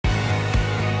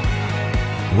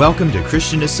Welcome to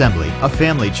Christian Assembly, a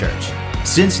family church.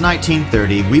 Since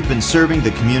 1930, we've been serving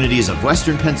the communities of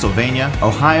Western Pennsylvania,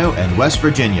 Ohio, and West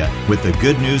Virginia with the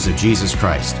good news of Jesus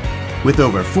Christ. With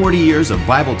over 40 years of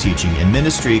Bible teaching and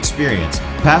ministry experience,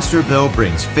 Pastor Bill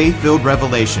brings faith-filled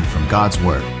revelation from God's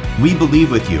Word. We believe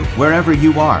with you, wherever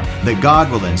you are, that God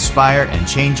will inspire and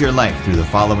change your life through the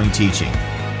following teaching.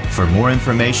 For more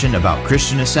information about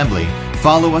Christian Assembly,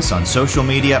 follow us on social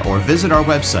media or visit our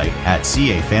website at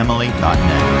cafamily.net.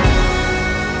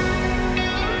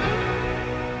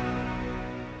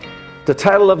 The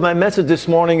title of my message this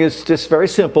morning is just very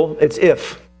simple. It's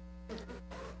if.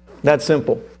 That's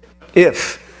simple.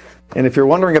 If. And if you're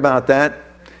wondering about that,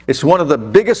 it's one of the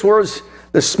biggest words,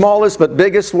 the smallest but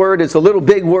biggest word. It's a little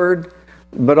big word,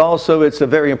 but also it's a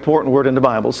very important word in the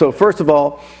Bible. So first of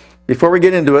all, before we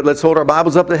get into it, let's hold our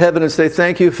Bibles up to heaven and say,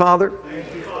 thank you, Father,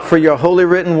 for your holy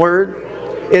written word.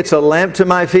 It's a lamp to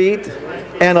my feet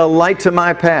and a light to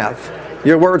my path.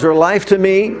 Your words are life to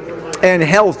me and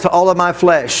health to all of my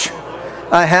flesh.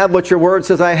 I have what your word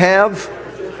says I have.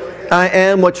 I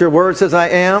am what your word says I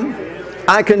am.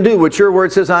 I can do what your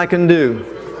word says I can do.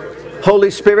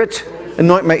 Holy Spirit,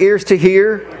 anoint my ears to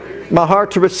hear, my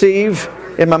heart to receive,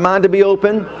 and my mind to be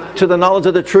open to the knowledge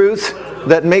of the truth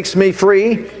that makes me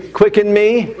free. Quicken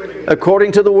me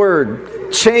according to the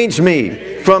word. Change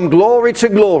me from glory to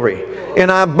glory.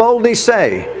 And I boldly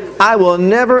say, I will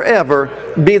never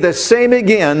ever be the same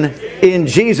again. In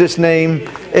Jesus' name,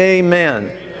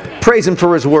 amen. Praise Him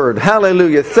for His word.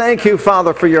 Hallelujah. Thank you,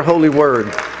 Father, for your holy word,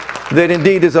 that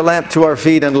indeed is a lamp to our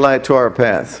feet and a light to our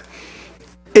path.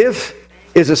 If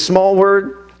is a small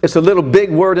word. It's a little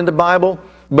big word in the Bible,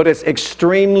 but it's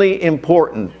extremely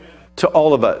important to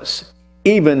all of us,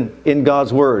 even in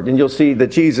God's word. And you'll see that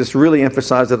Jesus really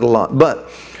emphasized it a lot. But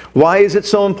why is it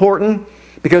so important?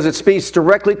 Because it speaks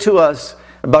directly to us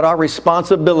about our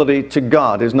responsibility to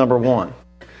God is number one.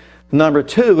 Number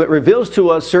two, it reveals to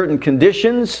us certain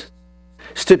conditions,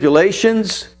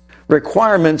 stipulations,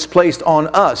 requirements placed on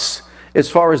us as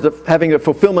far as having a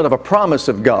fulfillment of a promise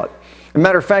of God. As a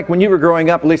matter of fact, when you were growing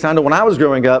up, at least I know when I was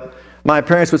growing up, my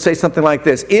parents would say something like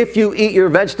this: if you eat your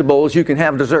vegetables, you can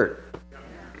have dessert.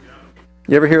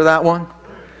 You ever hear that one?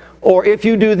 Or if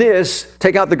you do this,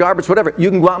 take out the garbage, whatever, you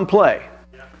can go out and play.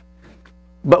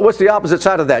 But what's the opposite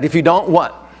side of that? If you don't,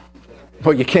 what?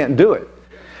 Well, you can't do it.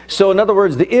 So in other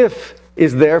words, the if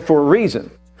is there for a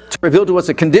reason. To reveal to us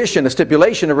a condition, a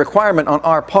stipulation, a requirement on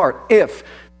our part. If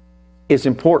is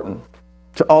important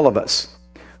to all of us.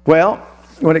 Well,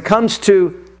 when it comes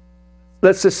to,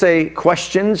 let's just say,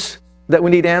 questions that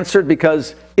we need answered,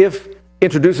 because if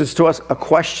introduces to us a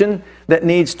question that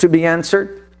needs to be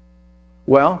answered,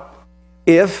 well,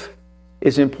 if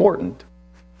is important.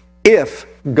 If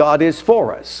God is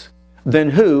for us,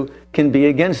 then who can be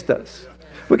against us?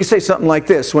 We can say something like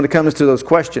this when it comes to those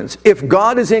questions. If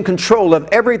God is in control of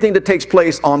everything that takes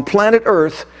place on planet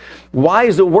Earth, why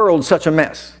is the world such a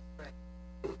mess?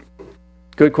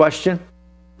 Good question.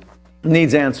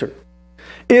 Needs answer.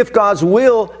 If God's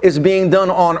will is being done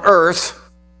on earth,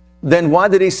 then why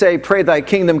did He say, pray thy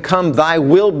kingdom come, thy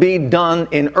will be done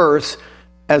in earth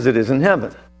as it is in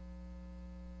heaven?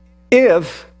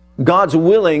 If God's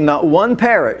willing not one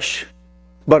perish,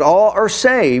 but all are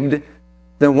saved,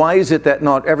 then why is it that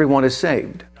not everyone is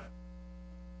saved?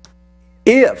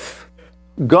 If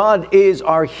God is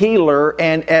our healer,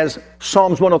 and as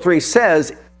Psalms 103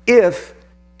 says, if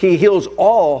He heals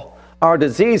all our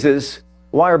diseases,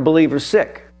 why are believers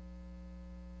sick?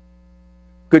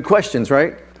 Good questions,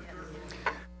 right?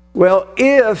 Well,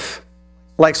 if,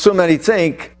 like so many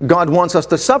think, God wants us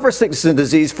to suffer sickness and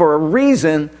disease for a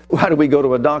reason, why do we go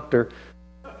to a doctor?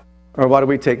 Or why do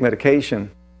we take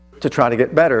medication to try to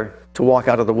get better, to walk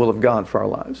out of the will of God for our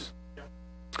lives?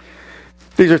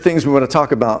 These are things we want to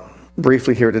talk about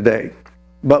briefly here today.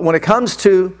 But when it comes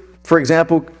to, for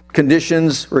example,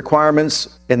 conditions,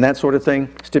 requirements, and that sort of thing,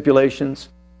 stipulations,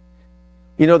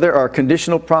 you know, there are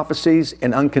conditional prophecies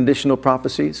and unconditional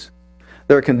prophecies.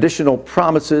 There are conditional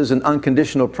promises and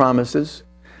unconditional promises.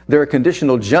 There are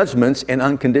conditional judgments and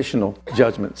unconditional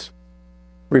judgments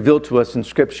revealed to us in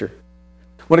Scripture.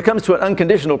 When it comes to an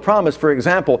unconditional promise, for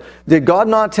example, did God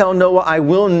not tell Noah, I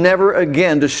will never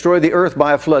again destroy the earth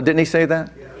by a flood? Didn't He say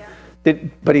that? Yeah.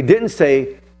 But He didn't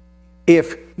say,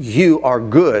 if you are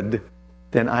good,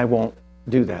 then I won't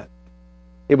do that.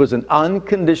 It was an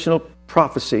unconditional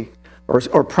prophecy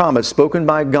or promise spoken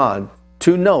by God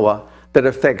to Noah that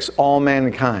affects all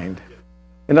mankind.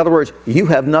 In other words, you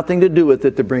have nothing to do with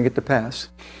it to bring it to pass.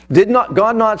 Did not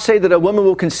God not say that a woman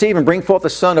will conceive and bring forth a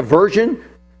son, a virgin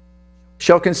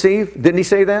shall conceive? Didn't He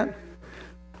say that?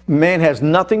 Man has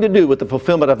nothing to do with the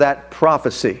fulfillment of that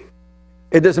prophecy.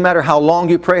 It doesn't matter how long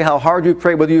you pray, how hard you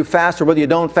pray, whether you fast or whether you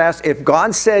don't fast. If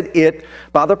God said it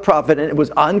by the prophet and it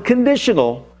was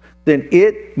unconditional, then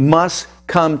it must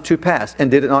come to pass.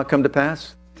 And did it not come to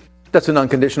pass? That's an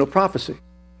unconditional prophecy.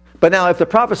 But now if the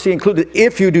prophecy included,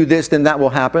 if you do this, then that will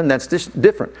happen, that's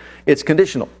different. It's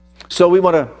conditional. So we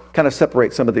want to kind of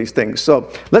separate some of these things.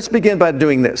 So let's begin by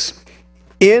doing this.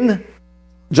 In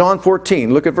John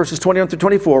 14, look at verses 21 through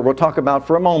 24. We'll talk about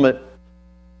for a moment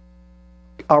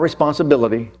our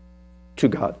responsibility to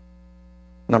God.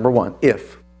 Number one,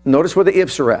 if. Notice where the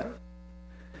ifs are at.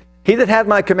 He that hath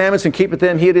my commandments and keepeth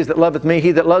them, he it is that loveth me.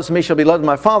 He that loves me shall be loved of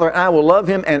my Father. And I will love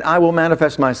him, and I will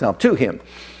manifest myself to him.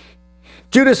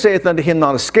 Judas saith unto him,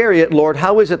 not Iscariot, Lord,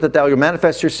 how is it that thou wilt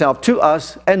manifest yourself to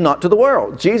us and not to the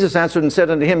world? Jesus answered and said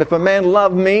unto him, if a man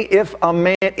love me,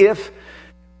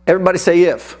 everybody say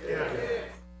if.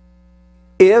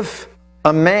 If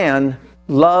a man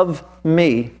love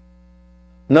me,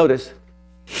 notice,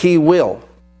 he will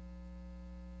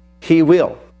keep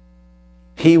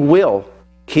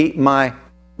my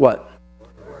what?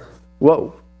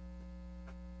 Whoa.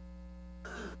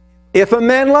 If a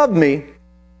man love me,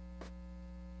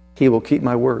 he will keep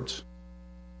my words.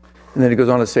 And then he goes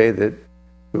on to say that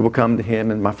we will come to him,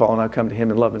 and my Father and I come to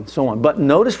him in love, and so on. But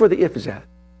notice where the if is at.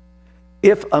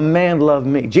 If a man love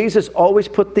me. Jesus always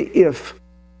put the if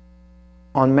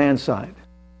on man's side,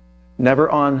 never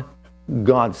on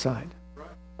God's side.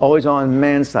 Always on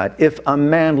man's side. If a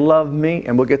man love me,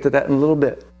 and we'll get to that in a little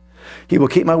bit, he will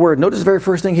keep my word. Notice the very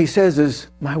first thing he says is,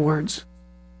 my words.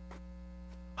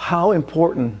 How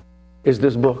important is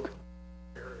this book?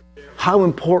 How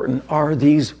important are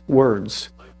these words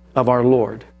of our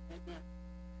Lord?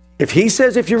 If he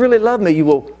says, if you really love me, you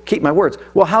will keep my words.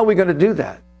 Well, how are we going to do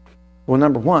that? Well,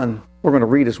 number one, we're going to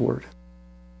read his word.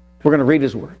 We're going to read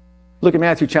his word. Look at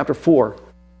Matthew chapter 4.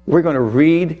 We're going to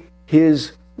read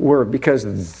his word,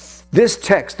 because this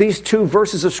text, these two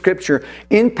verses of Scripture,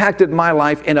 impacted my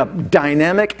life in a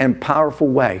dynamic and powerful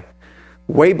way.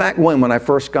 Way back when I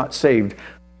first got saved,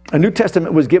 a New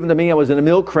Testament was given to me. I was in a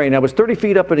milk crane. I was 30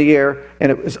 feet up in the air,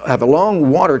 and I have a long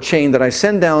water chain that I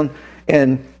send down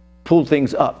and pull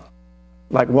things up,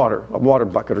 like water, a water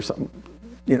bucket or something,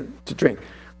 to drink.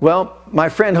 Well, my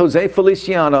friend Jose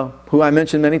Feliciano, who I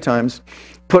mentioned many times,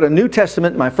 put a New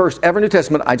Testament, my first ever New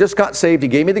Testament. I just got saved. He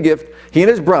gave me the gift. He and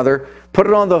his brother put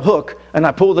it on the hook, and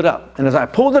I pulled it up. And as I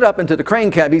pulled it up into the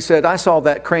crane cab, he said, I saw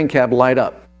that crane cab light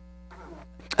up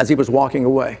as he was walking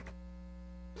away.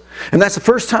 And that's the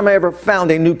first time I ever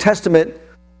found a New Testament,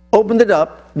 opened it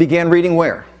up, began reading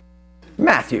where?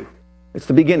 Matthew. It's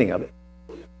the beginning of it.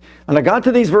 And I got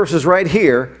to these verses right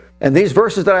here, and these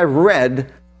verses that I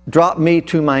read dropped me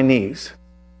to my knees.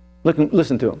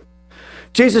 Listen to them.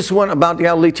 Jesus went about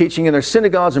Galilee teaching in their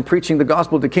synagogues and preaching the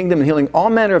gospel of the kingdom and healing all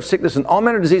manner of sickness and all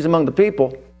manner of disease among the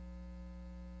people.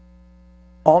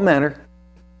 All manner.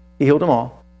 He healed them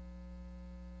all.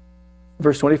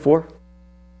 Verse 24.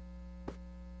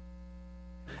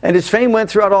 And his fame went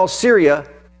throughout all Syria,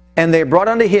 and they brought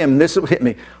unto him, this will hit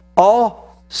me,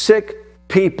 all sick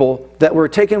people that were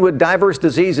taken with diverse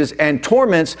diseases and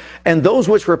torments, and those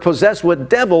which were possessed with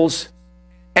devils,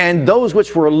 and those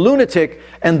which were lunatic,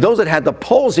 and those that had the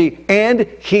palsy, and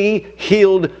he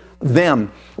healed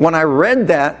them. When I read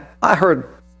that, I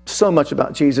heard so much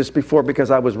about Jesus before, because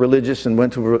I was religious and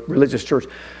went to a religious church.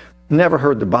 Never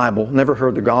heard the Bible, never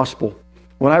heard the gospel.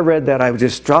 When I read that, I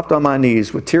just dropped on my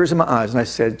knees with tears in my eyes, and I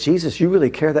said, Jesus, you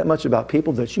really care that much about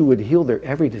people that you would heal their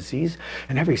every disease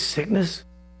and every sickness?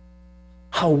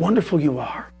 How wonderful you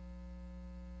are.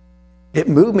 It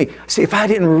moved me. See, if I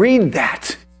didn't read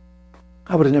that,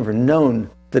 I would have never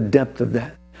known the depth of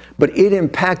that. But it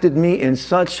impacted me in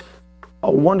such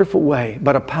a wonderful way,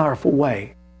 but a powerful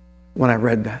way when I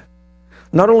read that.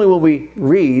 Not only will we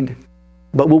read,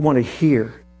 but we'll want to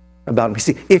hear about me.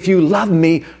 See, if you love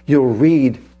me, you'll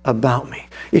read about me.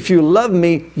 If you love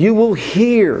me, you will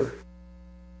hear.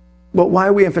 But why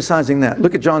are we emphasizing that?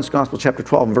 Look at John's Gospel, chapter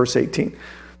 12, and verse 18.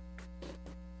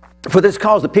 For this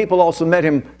cause the people also met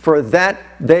him, for that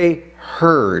they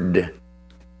heard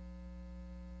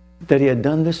that he had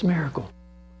done this miracle.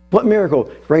 What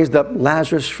miracle? Raised up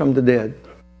Lazarus from the dead.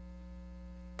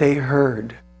 They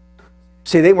heard.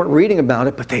 See, they weren't reading about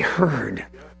it, but they heard.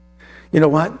 You know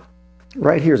what?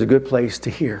 Right here is a good place to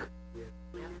hear.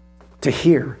 To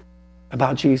hear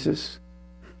about Jesus.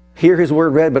 Hear his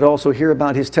word read, but also hear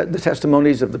about the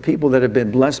testimonies of the people that have been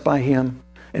blessed by him,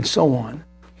 and so on.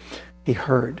 He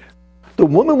heard. The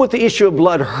woman with the issue of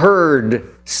blood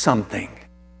heard something.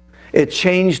 It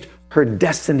changed her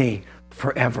destiny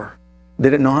forever.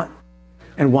 Did it not?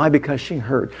 And why? Because she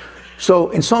heard. So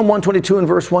in Psalm 122 and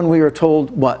verse 1, we are told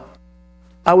what?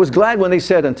 I was glad when they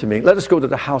said unto me, let us go to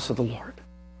the house of the Lord.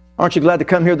 Aren't you glad to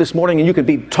come here this morning and you can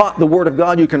be taught the Word of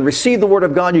God, you can receive the Word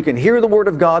of God, you can hear the Word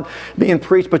of God being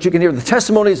preached, but you can hear the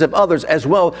testimonies of others as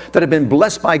well that have been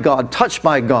blessed by God, touched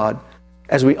by God,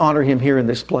 as we honor Him here in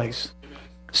this place.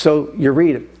 So you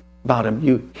read about Him,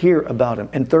 you hear about Him,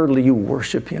 and thirdly, you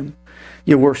worship Him.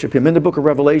 You worship Him. In the book of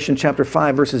Revelation, chapter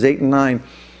 5, verses 8 and 9,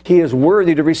 He is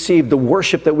worthy to receive the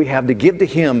worship that we have to give to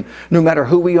Him, no matter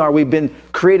who we are. We've been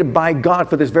created by God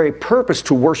for this very purpose,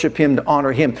 to worship Him, to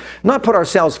honor Him. Not put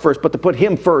ourselves first, but to put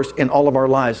Him first in all of our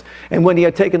lives. And when He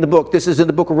had taken the book, this is in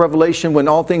the book of Revelation, when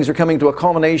all things are coming to a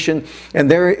culmination, and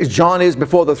there John is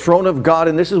before the throne of God,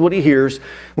 and this is what he hears.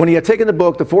 When He had taken the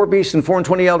book, the 4 beasts and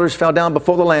 24 elders fell down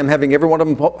before the Lamb, having every one of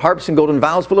them harps and golden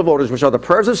vials full of odors, which are the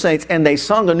prayers of saints, and they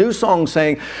sung a new song,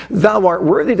 saying, Thou art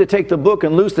worthy to take the book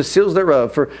and loose the seals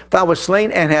thereof, for Thou wast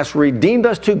slain and hast redeemed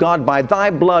us to God by Thy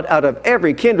blood out of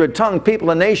every kindred, tongue, people,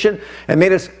 and nation, and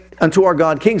made us unto our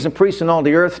God kings and priests in all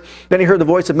the earth. Then he heard the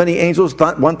voice of many angels,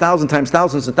 1,000 times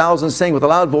thousands and thousands, saying with a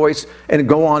loud voice, and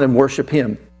go on and worship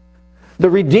Him. The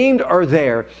redeemed are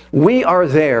there. We are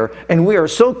there. And we are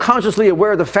so consciously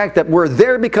aware of the fact that we're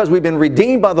there because we've been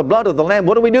redeemed by the blood of the Lamb.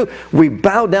 What do? We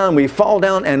bow down, we fall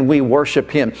down, and we worship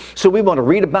Him. So we want to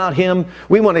read about Him.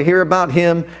 We want to hear about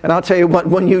Him. And I'll tell you what,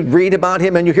 when you read about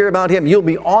Him and you hear about Him, you'll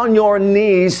be on your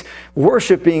knees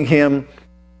worshiping Him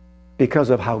because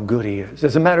of how good He is.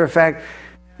 As a matter of fact,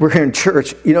 we're here in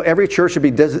church. You know, every church should be,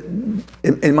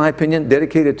 in my opinion,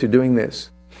 dedicated to doing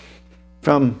this.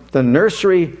 From the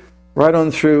nursery right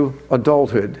on through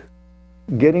adulthood,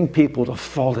 getting people to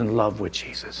fall in love with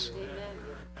Jesus.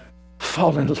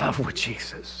 Fall in love with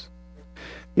Jesus.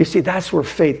 You see, that's where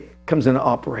faith comes into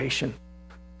operation.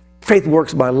 Faith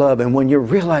works by love, and when you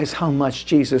realize how much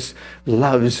Jesus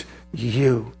loves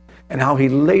you and how He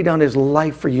laid down His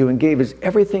life for you and gave His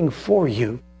everything for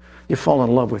you, you fall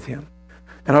in love with Him.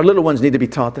 And our little ones need to be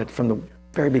taught that from the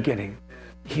very beginning.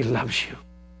 He loves you,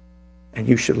 and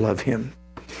you should love Him.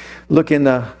 Look in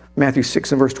Matthew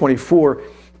 6 and verse 24,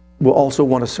 we'll also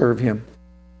want to serve Him.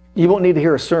 You won't need to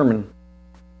hear a sermon.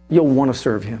 You'll want to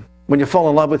serve Him. When you fall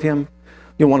in love with Him,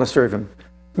 you'll want to serve Him.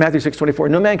 Matthew 6:24,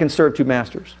 no man can serve 2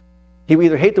 masters. He will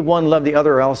either hate the one, love the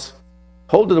other, or else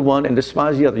hold to the one and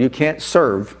despise the other. You can't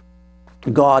serve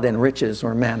God and riches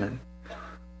or mammon.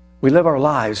 We live our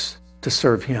lives to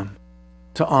serve Him,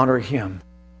 to honor Him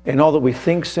in all that we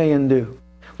think, say, and do.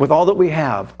 With all that we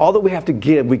have to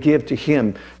give, we give to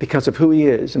Him because of who He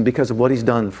is and because of what He's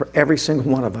done for every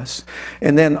single one of us.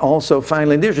 And then also,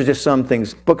 finally, these are just some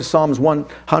things. Book of Psalms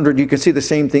 100, you can see the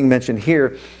same thing mentioned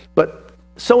here. But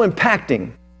so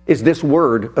impacting is this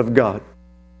Word of God.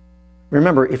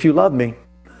 Remember, if you love me,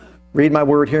 read my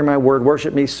Word, hear my Word,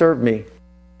 worship me, serve me.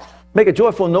 Make a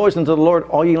joyful noise unto the Lord,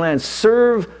 all ye lands.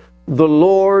 Serve the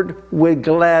Lord with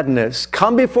gladness.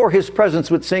 Come before His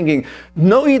presence with singing.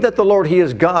 Know ye that the Lord, He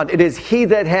is God. It is He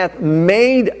that hath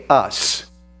made us.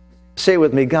 Say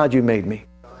with me, God, you made me.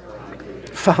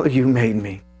 Father, you made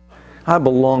me. I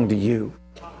belong to you.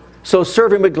 So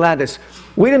serve Him with gladness.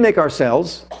 We didn't make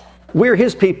ourselves. We're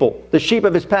His people, the sheep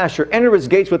of His pasture. Enter His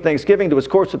gates with thanksgiving, to His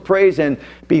courts with praise, and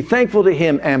be thankful to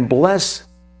Him and bless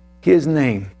His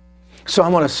name. So I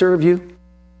want to serve you,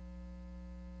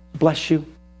 bless you,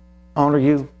 honor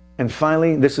you, and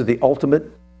finally, this is the ultimate,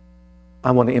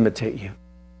 I want to imitate you.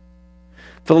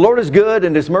 For the Lord is good,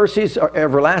 and His mercies are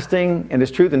everlasting, and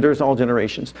His truth endures all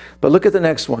generations. But look at the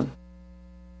next one.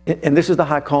 And this is the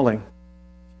high calling.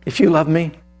 If you love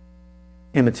me,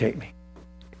 imitate me.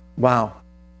 Wow.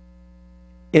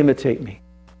 Imitate me.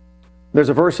 There's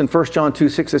a verse in 1 John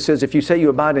 2:6 that says, if you say you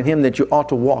abide in Him, that you ought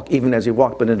to walk even as He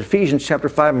walked. But in Ephesians chapter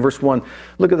 5 and verse 1,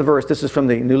 look at the verse. This is from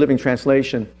the New Living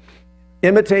Translation.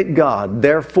 Imitate God,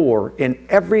 therefore, in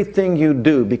everything you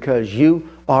do, because you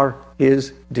are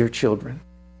His dear children.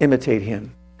 Imitate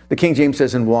Him. The King James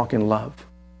says, and walk in love.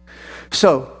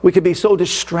 So, we could be so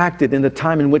distracted in the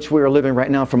time in which we are living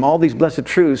right now from all these blessed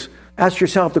truths. Ask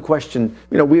yourself the question,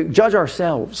 we judge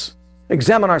ourselves,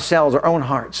 examine ourselves, our own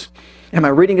hearts. Am I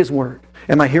reading His Word?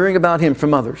 Am I hearing about Him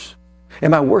from others?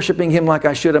 Am I worshiping Him like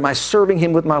I should? Am I serving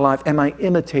Him with my life? Am I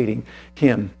imitating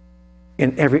Him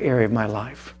in every area of my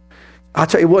life? I'll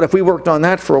tell you what, if we worked on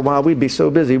that for a while, we'd be so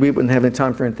busy we wouldn't have any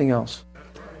time for anything else.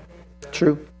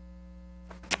 True?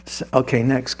 Okay,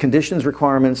 next. Conditions,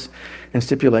 requirements, and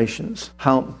stipulations.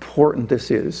 How important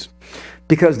this is.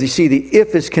 Because you see, the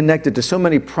if is connected to so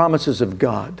many promises of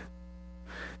God.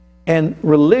 And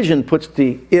religion puts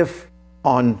the if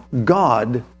on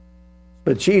God,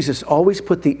 but Jesus always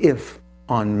put the if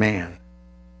on man.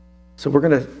 So we're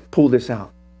going to pull this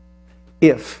out.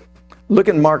 If. Look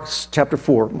at Mark's chapter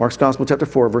 4, Mark's Gospel chapter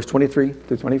 4, verse 23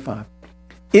 through 25.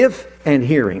 If and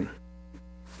hearing.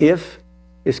 If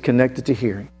is connected to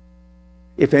hearing.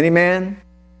 If any man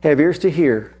have ears to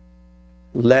hear,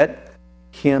 let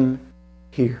him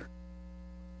hear.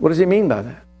 What does he mean by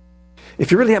that?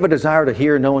 If you really have a desire to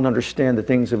hear, know, and understand the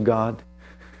things of God,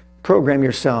 program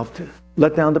yourself to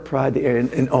let down the pride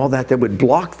and all that would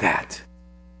block that,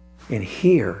 and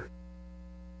hear.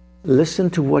 Listen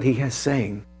to what he has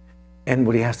saying and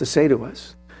what he has to say to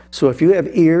us. So if you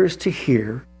have ears to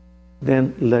hear,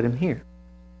 then let him hear.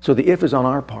 So the if is on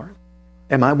our part.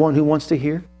 Am I one who wants to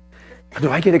hear? Do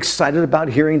I get excited about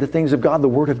hearing the things of God, the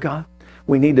Word of God?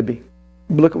 We need to be.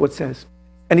 Look at what it says.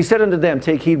 And he said unto them,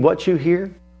 take heed what you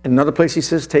hear. In another place he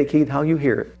says, take heed how you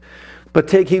hear it. But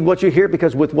take heed what you hear,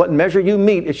 because with what measure you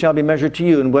meet, it shall be measured to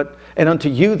you. And unto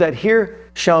you that hear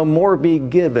shall more be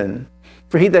given.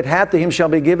 For he that hath, to him shall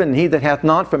be given, and he that hath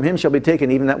not, from him shall be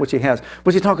taken even that which he has.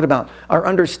 What's he talking about? Our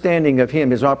understanding of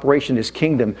him, his operation, his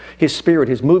kingdom, his spirit,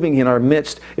 his moving in our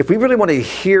midst. If we really want to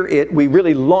hear it, we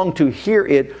really long to hear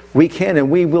it, we can and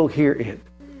we will hear it.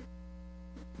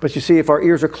 But you see, if our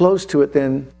ears are closed to it,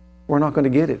 then we're not going to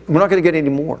get it. We're not going to get any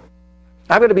more.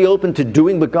 I've got to be open to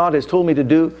doing what God has told me to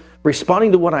do,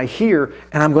 responding to what I hear,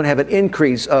 and I'm going to have an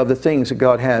increase of the things that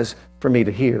God has for me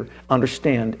to hear,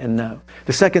 understand, and know.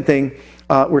 The second thing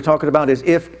we're talking about is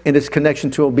if and its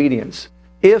connection to obedience.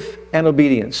 If and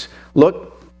obedience.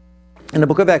 Look in the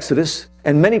book of Exodus,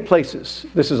 and many places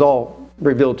this is all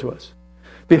revealed to us.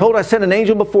 Behold, I send an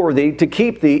angel before thee to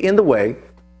keep thee in the way,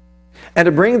 and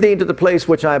to bring thee to the place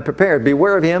which I have prepared.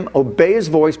 Beware of him, obey his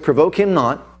voice, provoke him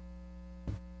not.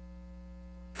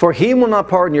 For he will not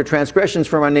pardon your transgressions,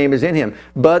 for my name is in him.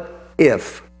 But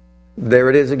if, there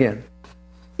it is again.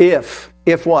 If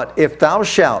what? If thou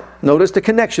shalt, notice the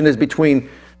connection is between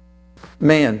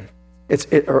man.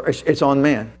 It's on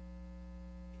man.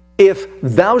 If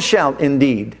thou shalt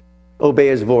indeed obey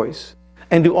his voice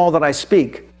and do all that I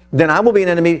speak, then I will be an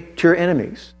enemy to your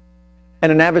enemies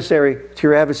and an adversary to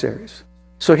your adversaries.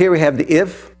 So here we have the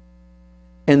if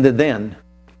and the then.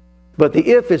 But the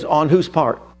if is on whose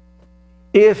part?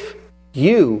 If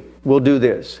you will do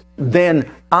this, then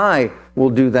I will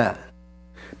do that.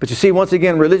 But you see, once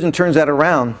again, religion turns that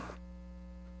around.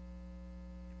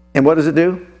 And what does it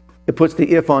do? It puts the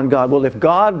if on God. Well, if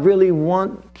God really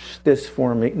wants this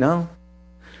for me, no.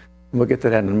 We'll get to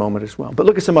that in a moment as well. But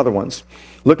look at some other ones.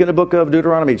 Look in the book of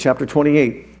Deuteronomy, chapter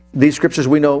 28. These scriptures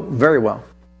we know very well.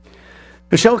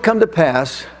 It shall come to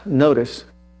pass, notice,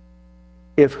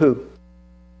 if who?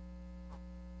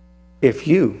 If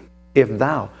you, if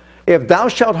thou. If thou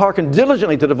shalt hearken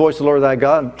diligently to the voice of the Lord thy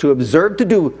God, to observe to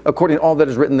do according to all that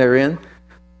is written therein,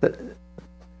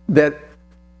 that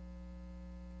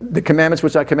the commandments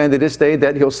which I command thee this day,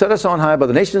 that he'll set us on high by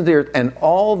the nations of the earth, and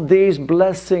all these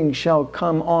blessings shall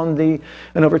come on thee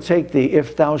and overtake thee,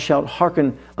 if thou shalt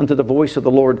hearken unto the voice of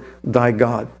the Lord thy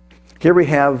God. Here we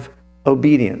have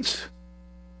obedience.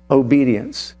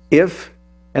 Obedience. If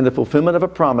and the fulfillment of a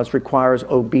promise requires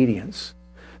obedience.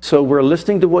 So we're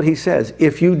listening to what he says.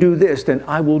 If you do this, then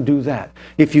I will do that.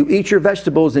 If you eat your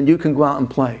vegetables, then you can go out and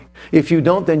play. If you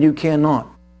don't, then you cannot.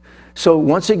 So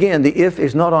once again, the if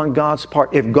is not on God's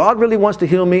part. If God really wants to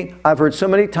heal me, I've heard so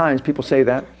many times people say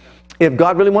that. If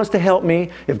God really wants to help me,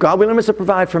 if God really wants to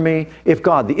provide for me, if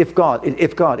God.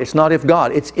 It's not if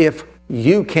God, it's if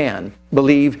you can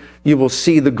believe, you will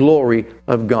see the glory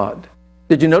of God.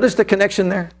 Did you notice the connection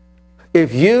there?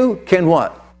 If you can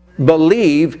what?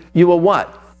 Believe, you will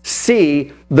what?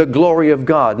 See the glory of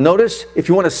God. Notice, if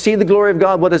you want to see the glory of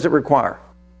God, what does it require?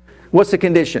 What's the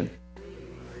condition?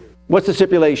 What's the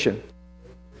stipulation?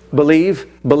 Believe,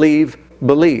 believe,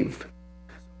 believe.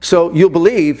 So you'll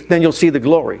believe, then you'll see the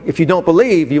glory. If you don't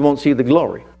believe, you won't see the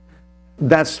glory.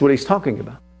 That's what he's talking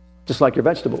about. Just like your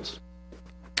vegetables.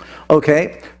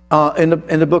 Okay, in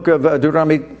the book of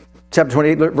Deuteronomy, chapter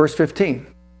 28, verse 15.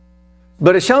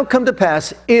 But it shall come to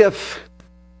pass if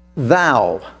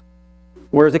thou...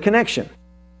 Where's the connection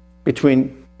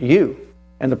between you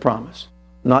and the promise?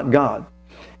 Not God.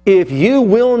 If you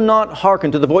will not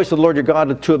hearken to the voice of the Lord your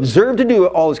God, to observe to do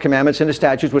all his commandments and his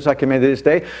statutes, which I command thee this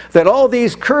day, that all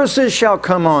these curses shall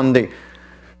come on thee.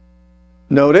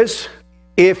 Notice,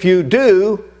 if you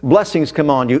do, blessings come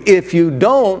on you. If you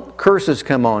don't, curses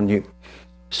come on you.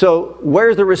 So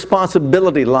where's the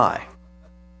responsibility lie?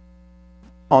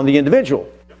 On the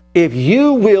individual. If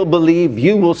you will believe,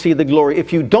 you will see the glory.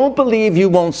 If you don't believe, you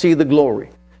won't see the glory.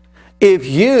 If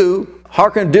you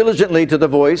hearken diligently to the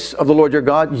voice of the Lord your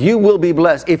God, you will be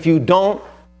blessed. If you don't,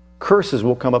 curses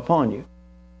will come upon you.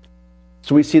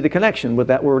 So we see the connection with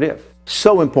that word if.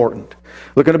 So important.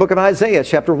 Look in the book of Isaiah,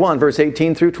 chapter 1, verse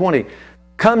 18 through 20.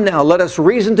 Come now, let us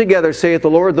reason together, saith the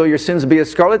Lord. Though your sins be as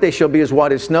scarlet, they shall be as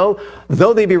white as snow.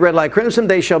 Though they be red like crimson,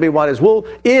 they shall be white as wool.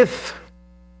 If,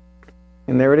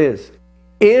 and there it is,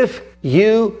 if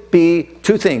you be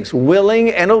two things, willing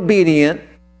and obedient,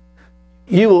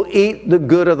 you will eat the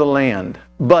good of the land.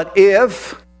 But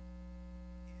if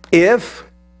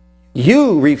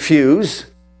you refuse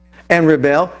and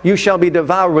rebel, you shall be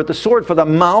devoured with the sword, for the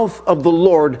mouth of the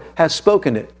Lord has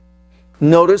spoken it.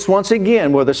 Notice once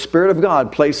again where the Spirit of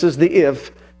God places the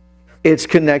if, it's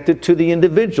connected to the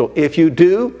individual. If you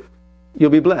do,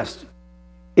 you'll be blessed.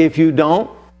 If you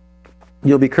don't,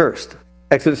 you'll be cursed.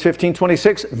 Exodus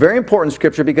 15:26, very important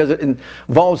scripture because it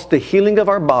involves the healing of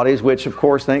our bodies, which of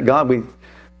course, thank God, we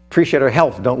appreciate our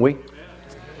health, don't we?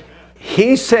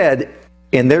 He said,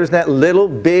 and there's that little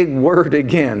big word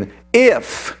again,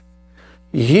 if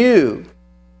you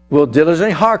will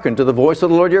diligently hearken to the voice of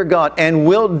the Lord your God, and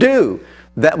will do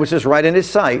that which is right in His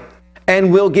sight,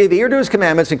 and will give ear to His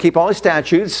commandments and keep all His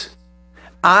statutes,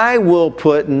 I will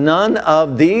put none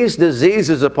of these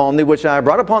diseases upon thee, which I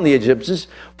brought upon the Egyptians,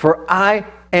 for I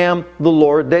am the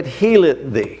Lord that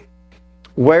healeth thee.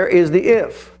 Where is the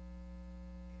if?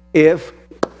 If,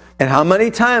 and how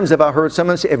many times have I heard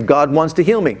someone say, if God wants to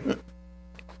heal me?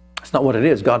 That's not what it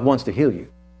is. God wants to heal you.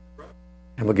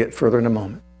 And we'll get further in a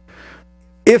moment.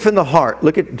 If in the heart,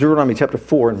 look at Deuteronomy chapter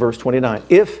 4 and verse 29.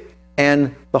 If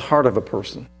and the heart of a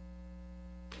person.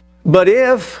 But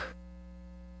if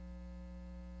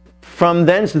from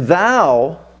thence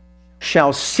thou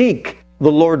shalt seek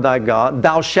the Lord thy God,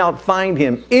 thou shalt find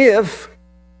Him. If,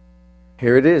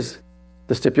 here it is,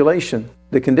 the stipulation,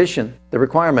 the condition, the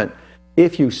requirement.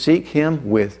 If you seek Him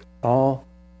with all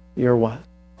your what?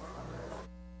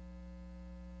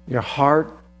 Your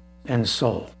heart and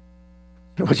soul.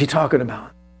 What's he talking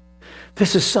about?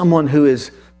 This is someone who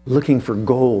is looking for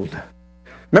gold.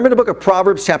 Remember the book of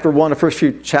Proverbs, chapter 1, the first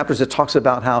few chapters, it talks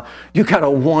about how you got to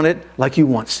want it like you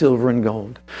want silver and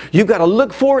gold. You got to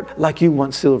look for it like you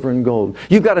want silver and gold.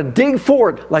 You got to dig for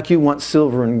it like you want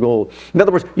silver and gold. In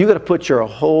other words, you got to put your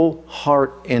whole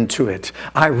heart into it.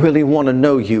 I really want to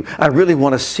know you. I really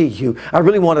want to see you. I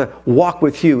really want to walk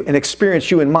with you and experience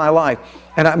you in my life.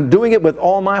 And I'm doing it with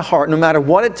all my heart, no matter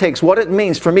what it takes, what it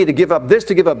means for me to give up this,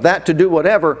 to give up that, to do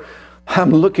whatever.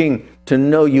 I'm looking to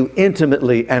know you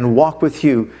intimately and walk with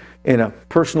you in a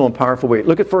personal and powerful way.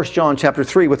 Look at 1 John chapter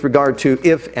 3 with regard to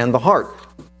if and the heart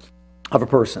of a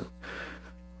person.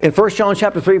 In 1 John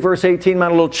chapter 3 verse 18, my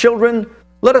little children,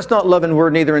 let us not love in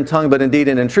word, neither in tongue, but in deed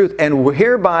and in truth. And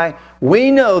hereby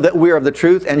we know that we are of the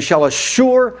truth, and shall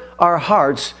assure our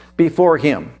hearts before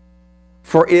Him.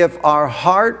 For if our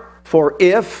heart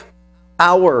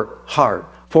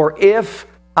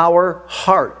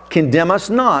condemn us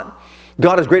not,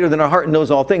 God is greater than our heart and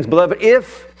knows all things. Beloved,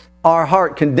 if our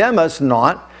heart condemn us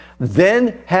not,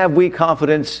 then have we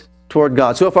confidence toward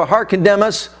God. So if our heart condemn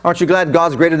us, aren't you glad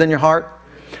God's greater than your heart?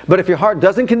 But if your heart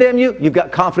doesn't condemn you, you've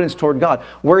got confidence toward God.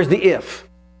 Where's the if?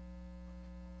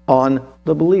 On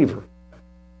the believer.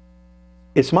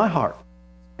 It's my heart.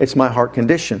 It's my heart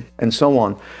condition, and so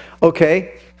on.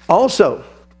 Okay, also,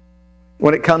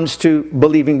 when it comes to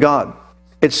believing God,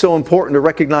 it's so important to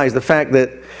recognize the fact that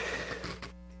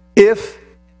if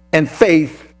and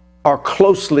faith are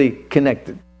closely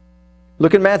connected.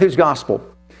 Look at Matthew's Gospel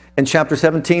in chapter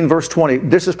 17, verse 20.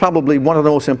 This is probably one of the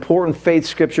most important faith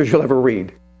scriptures you'll ever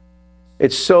read.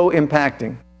 It's so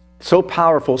impacting, so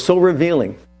powerful, so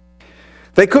revealing.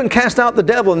 They couldn't cast out the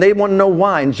devil, and they want to know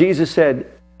why. And Jesus said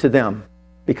to them,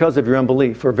 because of your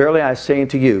unbelief, for verily I say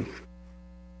unto you,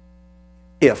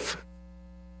 if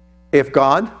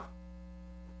God?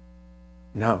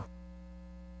 No.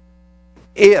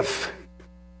 If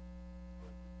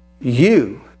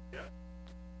you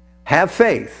have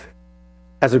faith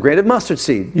as a grain of mustard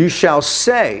seed, you shall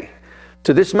say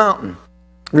to this mountain,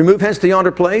 remove hence to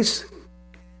yonder place,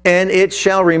 and it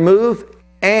shall remove,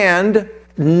 and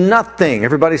nothing,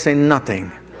 everybody say nothing.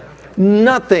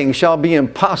 Nothing shall be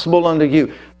impossible unto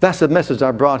you. That's the message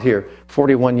I brought here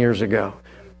 41 years ago.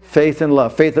 Faith and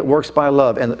love. Faith that works by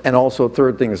love. And also,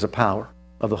 third thing is the power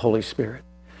of the Holy Spirit.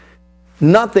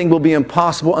 Nothing will be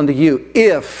impossible unto you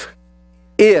if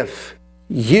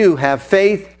you have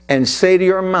faith and say to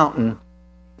your mountain,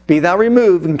 be thou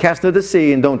removed and cast into the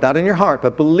sea, and don't doubt in your heart,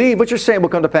 but believe what you're saying will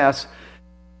come to pass.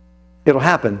 It'll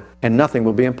happen, and nothing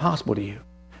will be impossible to you.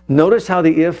 Notice how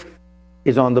the if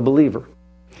is on the believer.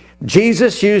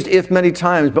 Jesus used if many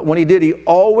times, but when He did, He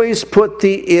always put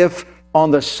the if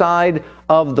on the side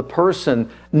of the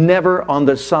person, never on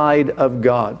the side of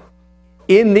God.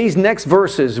 In these next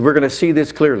verses, we're going to see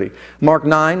this clearly. Mark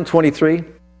 9, 23,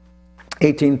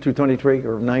 18 through 23,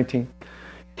 or 19.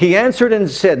 He answered and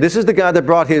said, this is the guy that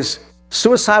brought his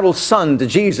suicidal son to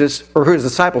Jesus, or his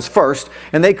disciples first,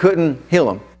 and they couldn't heal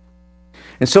him.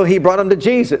 And so he brought him to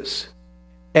Jesus.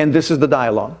 And this is the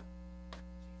dialogue.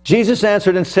 Jesus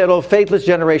answered and said, O faithless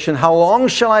generation, how long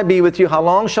shall I be with you? How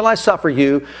long shall I suffer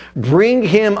you? Bring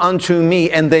him unto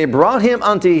me. And they brought him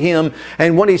unto him.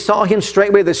 And when he saw him,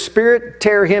 straightway the spirit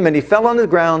tear him, and he fell on the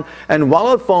ground and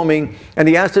wallowed foaming. And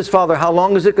he asked his father, how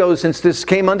long does it go since this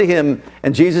came unto him?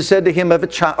 And Jesus said to him, of a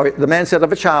child, or the man said,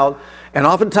 of a child. And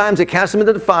oftentimes they cast him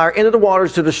into the fire, into the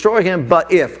waters to destroy him.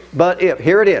 But if,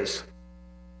 here it is.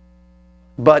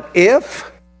 But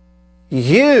if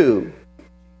you,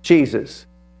 Jesus,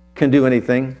 can do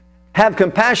anything, have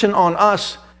compassion on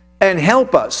us and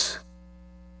help us.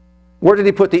 Where did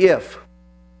he put the if?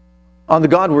 On the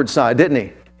Godward side, didn't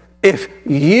he? If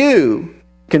you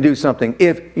can do something,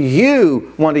 if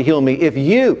you want to heal me, if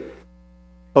you.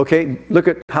 Okay, look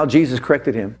at how Jesus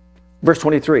corrected him. Verse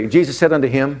 23, Jesus said unto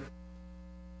him,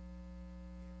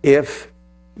 if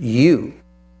you.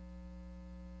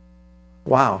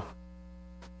 Wow.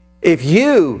 If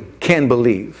you can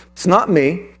believe. It's not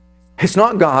me. It's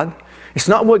not God. It's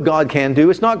not what God can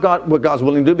do. It's not what God's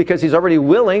willing to do, because He's already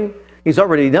willing. He's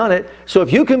already done it. So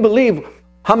if you can believe,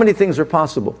 how many things are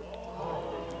possible?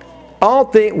 All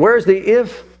things. Where's the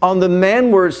if? On the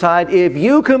manward side, if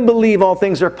you can believe, all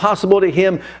things are possible to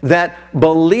him that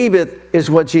believeth, is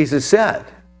what Jesus said.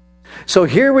 So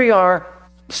here we are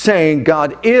saying,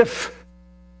 God, if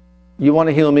you want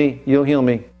to heal me, you'll heal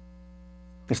me.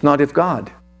 It's not if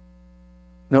God.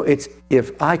 No, it's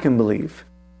if I can believe.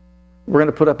 We're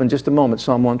going to put up in just a moment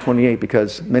Psalm 128,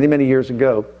 because many, many years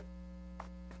ago,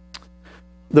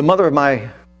 the mother of my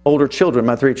older children,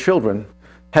 my 3 children,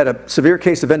 had a severe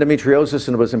case of endometriosis,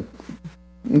 and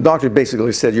the doctor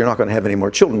basically said, you're not going to have any more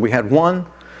children. We had one,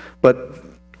 but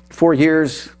 4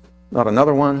 years, not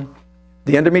another one.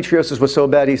 The endometriosis was so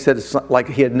bad, he said it's like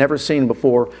he had never seen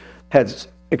before, had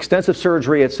extensive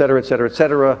surgery, et cetera, et cetera, et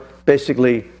cetera,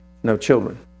 basically no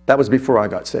children. That was before I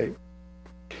got saved.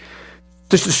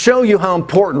 Just to show you how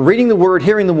important reading the Word,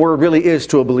 hearing the Word really is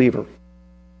to a believer.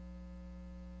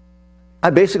 I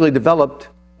basically developed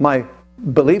my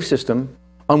belief system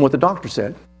on what the doctor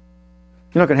said.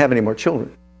 You're not going to have any more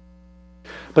children.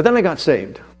 But then I got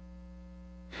saved.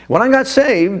 When I got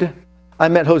saved, I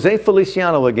met Jose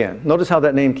Feliciano again. Notice how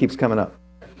that name keeps coming up.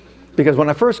 Because when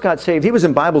I first got saved, he was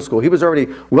in Bible school. He was already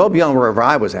well beyond wherever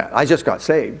I was at. I just got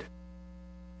saved.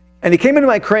 And he came into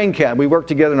my crane cab. We worked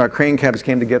together, and our crane cabs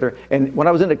came together. And when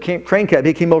I was in the crane cab,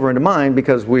 he came over into mine,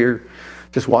 because we're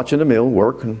just watching the mill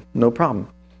work, and no problem.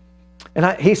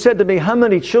 And he said to me, how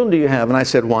many children do you have? And I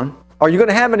said, 1. Are you going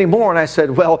to have any more? And I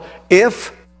said, well,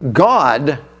 if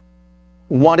God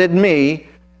wanted me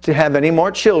to have any more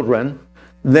children,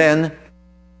 then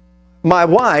my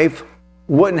wife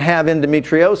wouldn't have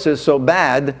endometriosis so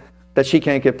bad that she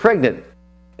can't get pregnant.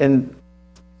 And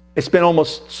it's been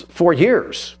almost 4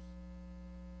 years.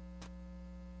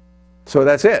 So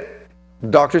that's it. The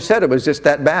doctor said it was just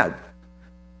that bad.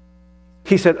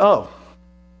 He said, oh.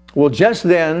 Well, just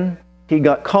then he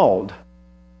got called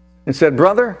and said,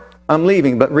 brother, I'm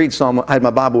leaving, but read Psalm. I had my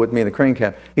Bible with me in the crane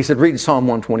cab. He said, read Psalm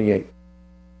 128.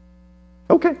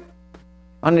 Okay.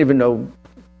 I didn't even know.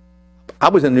 I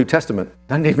was in the New Testament.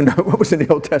 I didn't even know what was in the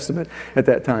Old Testament at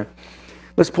that time.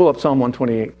 Let's pull up Psalm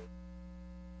 128.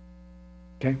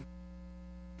 Okay.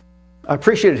 I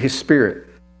appreciated his spirit.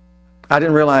 I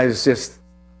didn't realize just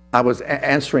I was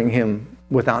answering him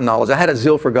without knowledge. I had a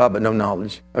zeal for God, but no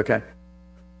knowledge. Okay.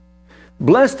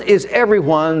 Blessed is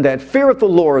everyone that feareth the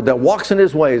Lord, that walks in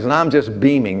his ways. And I'm just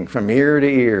beaming from ear to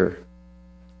ear.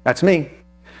 That's me.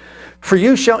 For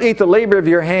you shall eat the labor of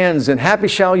your hands, and happy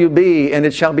shall you be, and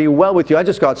it shall be well with you. I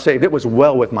just got saved. It was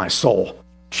well with my soul.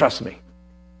 Trust me.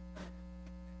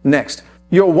 Next.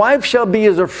 Your wife shall be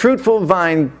as a fruitful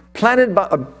vine planted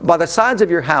by the sides of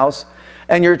your house,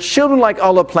 and your children like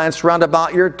olive plants round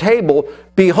about your table.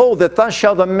 Behold, that thus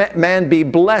shall the man be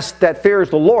blessed that fears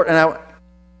the Lord. And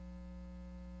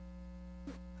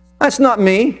that's not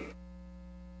me.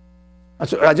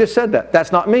 I just said that.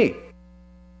 That's not me.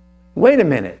 Wait a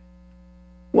minute.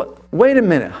 What? Wait a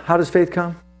minute. How does faith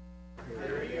come?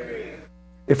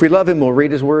 If we love him, we'll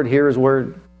read his word, hear his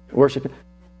word, worship him.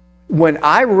 When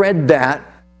I read that,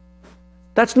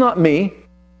 that's not me.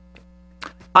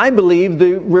 I believe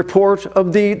the report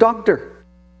of the doctor.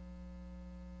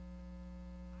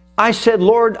 I said,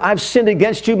 Lord, I've sinned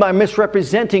against you by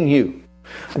misrepresenting you.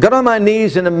 I got on my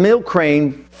knees in a mill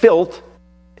crane filth.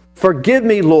 Forgive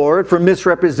me, Lord, for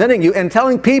misrepresenting you and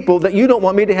telling people that you don't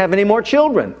want me to have any more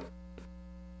children.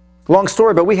 Long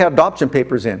story, but we have adoption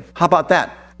papers in. How about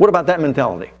that? What about that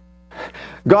mentality?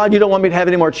 God, you don't want me to have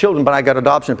any more children, but I got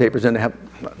adoption papers in to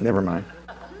have... Never mind.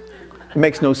 It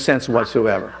makes no sense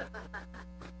whatsoever.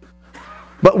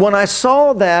 But when I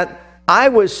saw that, I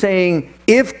was saying,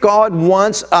 if God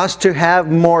wants us to have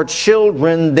more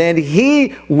children, then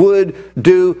He would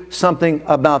do something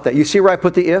about that. You see where I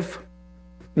put the if?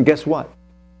 And guess what?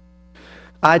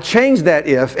 I changed that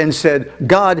if and said,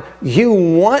 God, you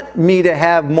want me to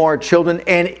have more children,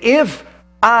 and if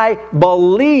I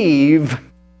believe,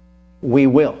 we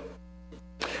will.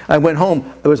 I went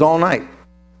home. It was all night.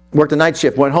 Worked a night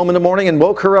shift. Went home in the morning and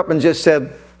woke her up and just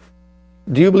said,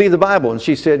 do you believe the Bible? And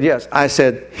she said, yes. I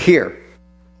said, here.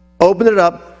 Opened it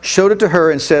up, showed it to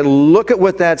her, and said, look at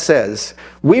what that says.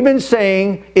 We've been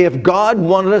saying if God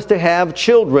wanted us to have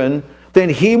children, then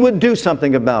He would do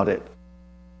something about it.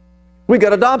 We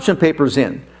got adoption papers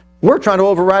in. We're trying to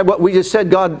override what we just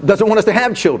said. God doesn't want us to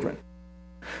have children.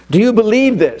 Do you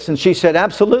believe this? And she said,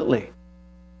 absolutely.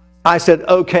 I said,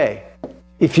 okay.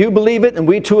 If you believe it and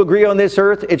we two agree on this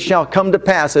earth, it shall come to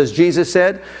pass. As Jesus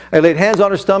said, I laid hands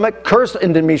on her stomach, cursed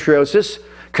endometriosis,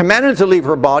 commanded her to leave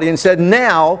her body, and said,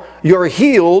 now you're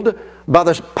healed by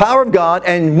the power of God,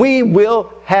 and we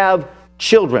will have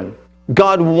children.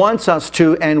 God wants us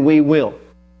to, and we will.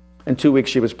 In 2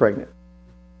 weeks, she was pregnant.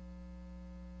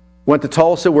 Went to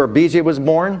Tulsa, where BJ was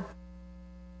born.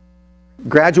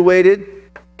 Graduated,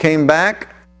 came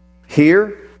back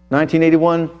here.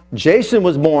 1981, Jason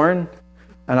was born,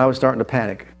 and I was starting to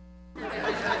panic.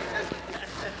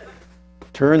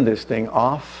 Turn this thing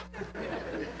off.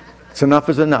 It's enough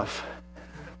is enough.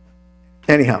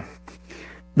 Anyhow,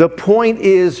 the point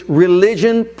is,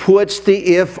 religion puts the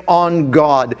if on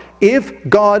God. If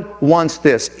God wants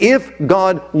this, if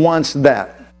God wants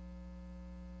that.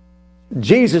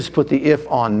 Jesus put the if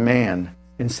on man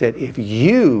and said, if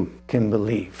you can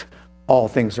believe, all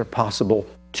things are possible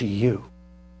to you.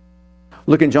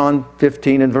 Look in John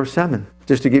 15 and verse 7,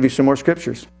 just to give you some more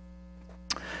scriptures.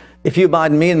 If you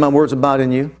abide in me and my words abide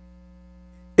in you,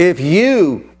 if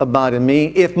you abide in me,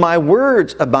 if my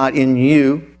words abide in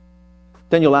you,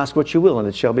 then you'll ask what you will and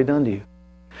it shall be done to you.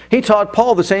 He taught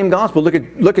Paul the same gospel. Look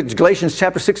at Galatians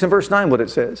chapter 6 and verse 9, what it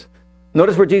says.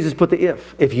 Notice where Jesus put the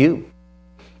if you.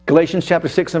 Galatians chapter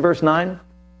 6 and verse 9.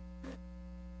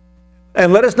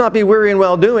 And let us not be weary in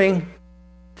well-doing,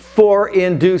 for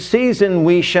in due season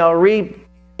we shall reap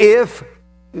if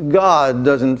God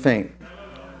doesn't faint.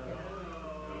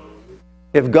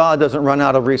 If God doesn't run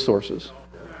out of resources.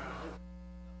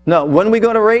 No, when we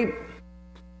go to reap,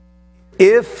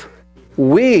 if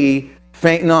we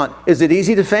faint not. Is it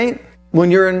easy to faint when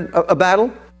you're in a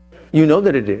battle? You know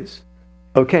that it is.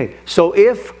 Okay, so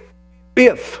if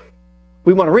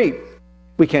we want to reap,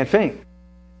 we can't faint.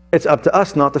 It's up to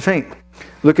us not to faint.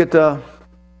 Look at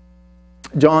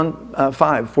John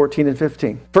 5, 14 and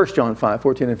 15. 1 John 5,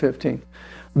 14 and 15.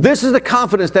 This is the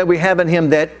confidence that we have in Him,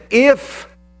 that if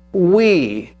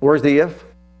we, where's the if?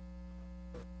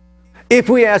 If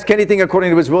we ask anything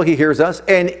according to His will, He hears us.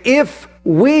 And if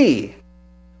we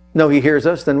know He hears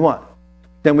us, then what?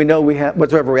 Then we know we have,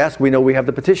 whatsoever we ask, we know we have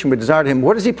the petition we desire to Him.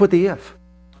 Where does He put the if?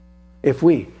 If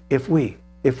you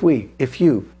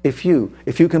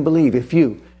can believe, if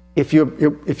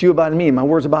you abide in me, my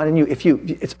words abide in you,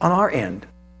 it's on our end.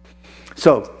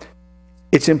 So,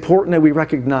 it's important that we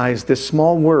recognize this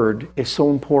small word is so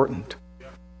important.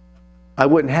 I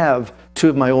wouldn't have 2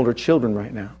 of my older children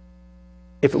right now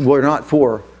if it were not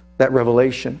for that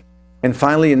revelation. And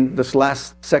finally, in this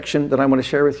last section that I want to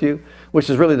share with you, which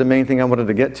is really the main thing I wanted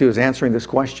to get to, is answering this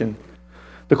question.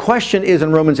 The question is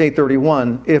in Romans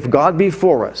 8:31, if God be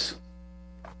for us,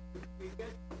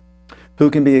 who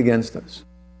can be against us?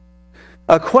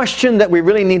 A question that we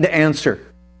really need to answer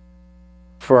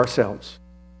for ourselves.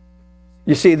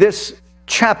 You see, this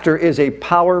chapter is a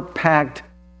power-packed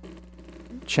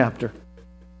chapter.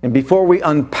 And before we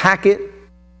unpack it,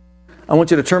 I want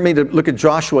you to turn me to look at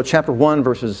Joshua chapter 1,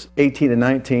 verses 18 and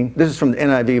 19. This is from the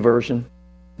NIV version,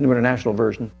 New International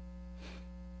Version.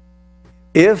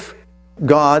 If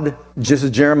God, just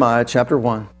as Jeremiah chapter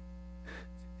 1,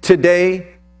 today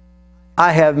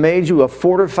I have made you a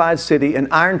fortified city, an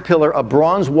iron pillar, a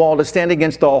bronze wall to stand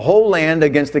against the whole land,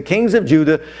 against the kings of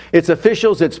Judah, its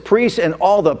officials, its priests, and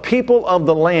all the people of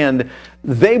the land.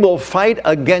 They will fight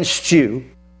against you.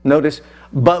 Notice,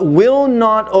 but will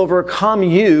not overcome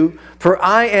you, for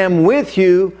I am with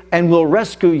you and will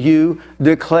rescue you,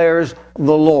 declares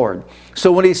the Lord.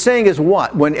 So what he's saying is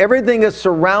what? When everything is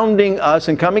surrounding us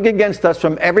and coming against us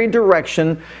from every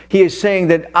direction, he is saying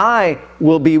that I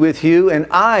will be with you and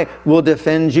I will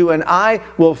defend you and I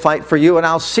will fight for you and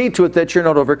I'll see to it that you're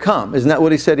not overcome. Isn't that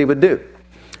what he said he would do?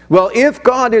 Well, if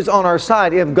God is on our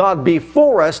side, if God be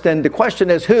for us, then the question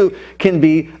is who can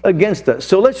be against us?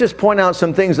 So let's just point out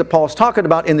some things that Paul's talking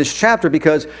about in this chapter,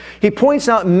 because he points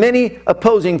out many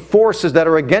opposing forces that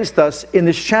are against us in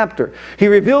this chapter. He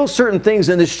reveals certain things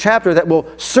in this chapter that will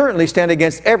certainly stand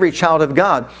against every child of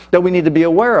God that we need to be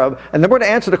aware of. And then we're going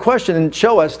to answer the question and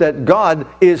show us that God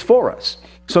is for us.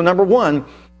 So number one,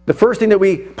 the first thing that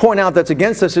we point out that's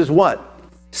against us is what?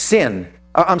 Sin.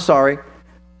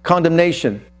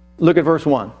 Condemnation. Look at verse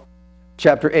 1.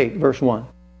 Chapter 8, verse 1.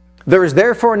 There is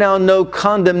therefore now no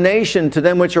condemnation to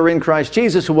them which are in Christ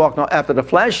Jesus, who walk not after the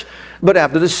flesh, but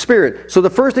after the Spirit. So the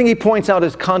first thing he points out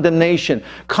is condemnation.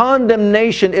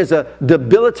 Condemnation is a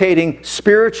debilitating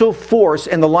spiritual force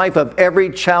in the life of every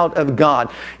child of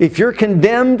God. If you're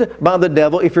condemned by the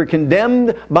devil, if you're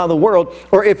condemned by the world,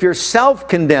 or if you're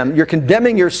self-condemned, you're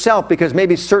condemning yourself because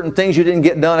maybe certain things you didn't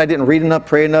get done, I didn't read enough,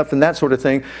 pray enough, and that sort of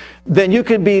thing, then you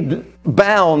could be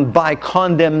bound by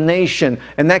condemnation,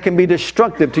 and that can be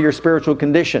destructive to your spiritual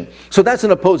condition. So that's an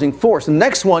opposing force. The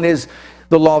next one is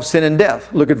the law of sin and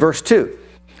death. Look at verse 2.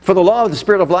 For the law of the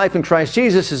Spirit of life in Christ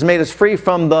Jesus has made us free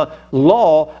from the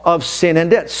law of sin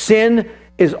and death. Sin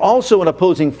is also an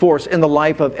opposing force in the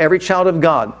life of every child of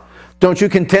God. Don't you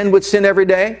contend with sin every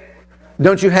day?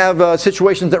 Don't you have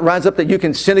situations that rise up that you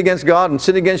can sin against God and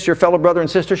sin against your fellow brother and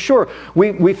sister? Sure,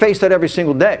 we face that every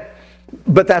single day.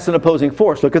 But that's an opposing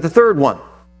force. Look at the third one.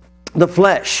 The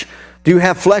flesh. Do you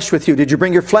have flesh with you? Did you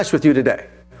bring your flesh with you today?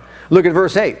 Look at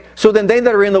verse 8. So then they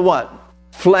that are in the what?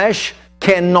 Flesh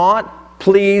cannot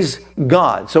please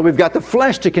God. So we've got the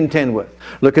flesh to contend with.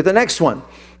 Look at the next one.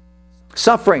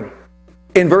 Suffering.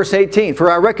 In verse 18, for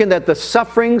I reckon that the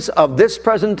sufferings of this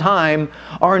present time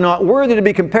are not worthy to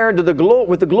be compared to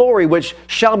with the glory which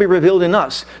shall be revealed in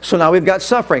us. So now we've got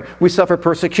suffering. We suffer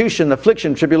persecution,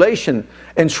 affliction, tribulation,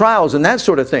 and trials, and that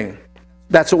sort of thing.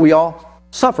 That's what we all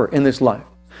suffer in this life.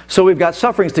 So we've got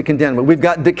sufferings to contend with. We've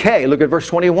got decay. Look at verse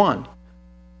 21.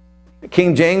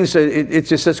 King James, it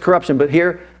just says corruption, but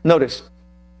here, notice,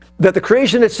 that the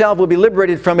creation itself will be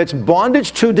liberated from its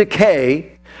bondage to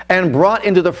decay and brought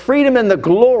into the freedom and the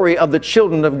glory of the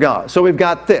children of God. So we've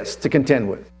got this to contend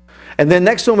with. And then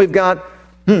next one we've got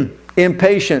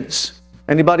impatience.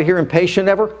 Anybody here impatient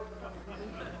ever?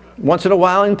 Once in a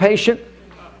while impatient?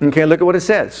 Okay, look at what it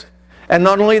says. And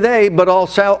not only they, but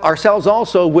also ourselves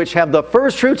also, which have the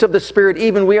first fruits of the Spirit,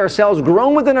 even we ourselves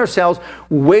groan within ourselves,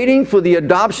 waiting for the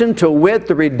adoption, to wit,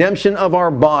 the redemption of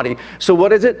our body. So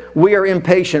what is it? We are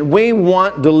impatient. We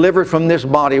want delivered from this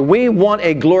body. We want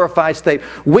a glorified state.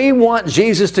 We want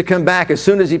Jesus to come back as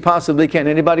soon as He possibly can.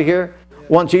 Anybody here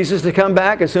want Jesus to come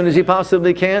back as soon as He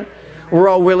possibly can? We're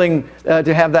all willing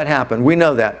to have that happen. We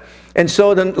know that. And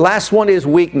so the last one is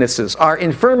weaknesses. Our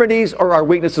infirmities or our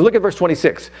weaknesses. Look at verse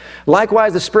 26.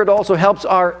 Likewise, the Spirit also helps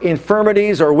our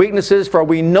infirmities or weaknesses, for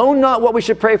we know not what we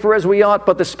should pray for as we ought,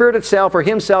 but the Spirit itself or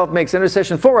Himself makes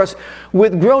intercession for us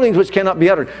with groanings which cannot be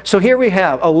uttered. So here we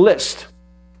have a list.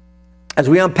 As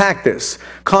we unpack this: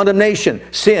 condemnation,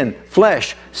 sin,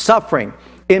 flesh, suffering,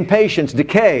 impatience,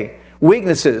 decay,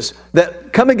 weaknesses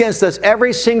that come against us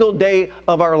every single day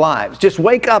of our lives. Just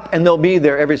wake up and they'll be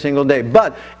there every single day.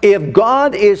 But if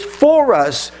God is for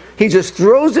us, He just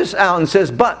throws this out and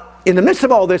says, but in the midst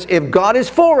of all this, if God is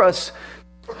for us,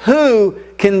 who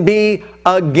can be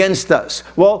against us?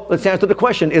 Well, let's answer the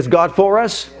question. Is God for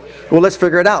us? Well, let's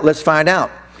figure it out. Let's find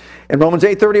out. In Romans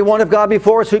 8:31, if God be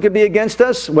for us, who can be against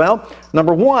us? Well,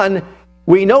 number one,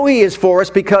 we know He is for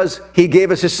us because He gave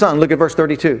us His Son. Look at verse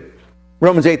 32.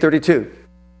 Romans 8:32.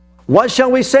 What shall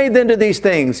we say then to these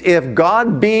things? If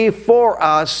God be for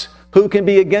us, who can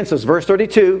be against us? Verse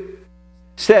 32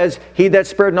 says, He that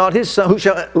spared not His Son,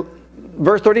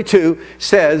 verse 32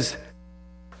 says,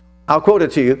 I'll quote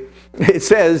it to you. It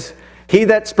says, He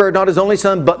that spared not His only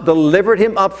Son, but delivered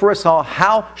Him up for us all,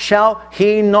 how shall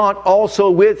He not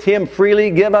also with Him freely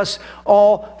give us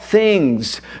all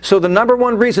things? So the number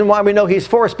one reason why we know He's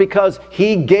for us, because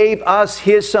He gave us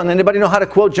His Son. Anybody know how to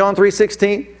quote John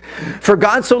 3:16? For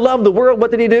God so loved the world,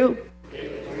 what did He do?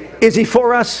 Is He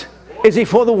for us? Is He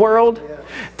for the world?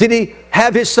 Did He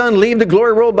have His Son leave the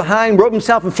glory world behind, robe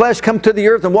Himself in flesh, come to the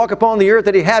earth and walk upon the earth?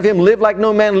 Did He have Him live like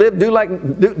no man lived,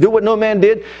 do what no man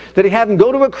did? Did He have Him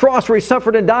go to a cross where He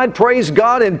suffered and died, praise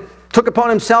God, and took upon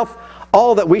Himself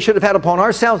all that we should have had upon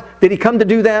ourselves? Did He come to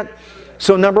do that?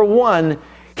 So number one,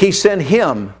 He sent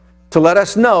Him to let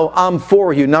us know, I'm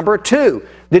for you. Number two,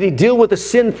 did He deal with the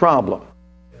sin problem?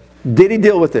 Did He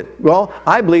deal with it? Well,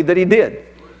 I believe that He did.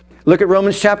 Look at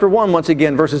Romans chapter 1 once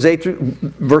again, verses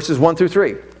 1 through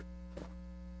 3.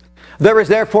 There is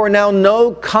therefore now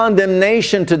no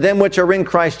condemnation to them which are in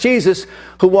Christ Jesus,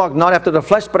 who walk not after the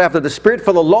flesh, but after the Spirit.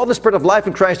 For the law of the Spirit of life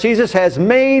in Christ Jesus has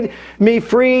made me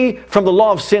free from the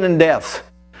law of sin and death.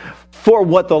 For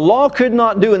what the law could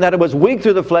not do, in that it was weak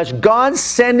through the flesh, God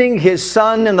sending His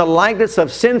Son in the likeness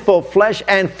of sinful flesh,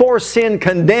 and for sin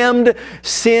condemned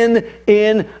sin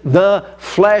in the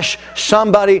flesh.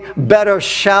 Somebody better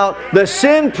shout, the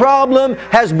sin problem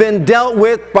has been dealt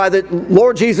with by the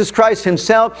Lord Jesus Christ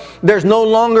Himself. There's no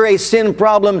longer a sin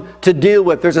problem to deal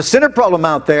with. There's a sinner problem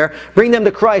out there. Bring them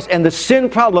to Christ, and the sin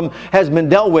problem has been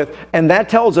dealt with. And that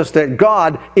tells us that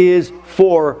God is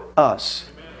for us.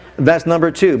 That's number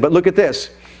 2. But look at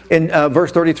this in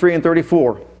verse 33 and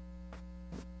 34.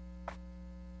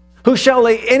 Who shall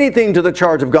lay anything to the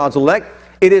charge of God's elect?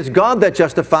 It is God that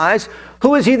justifies.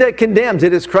 Who is He that condemns?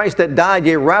 It is Christ that died,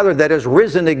 yea, rather that is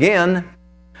risen again,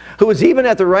 who is even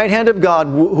at the right hand of God,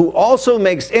 who also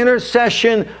makes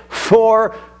intercession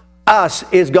for us.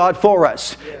 Is God for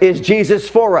us? Is Jesus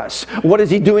for us? What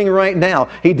is He doing right now?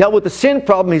 He dealt with the sin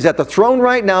problem. He's at the throne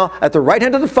right now, at the right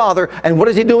hand of the Father. And what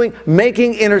is He doing?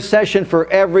 Making intercession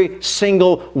for every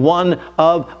single one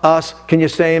of us. Can you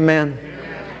say amen?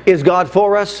 Amen. Is God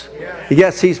for us?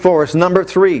 Yes, He's for us. Number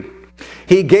 3,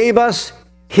 He gave us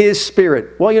His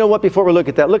Spirit. Well, you know what? Before we look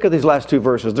at that, look at these last 2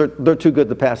 verses. They're too good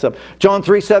to pass up. John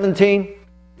 3:17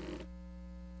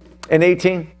 and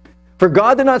 18. For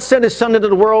God did not send His Son into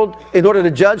the world in order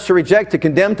to judge, to reject, to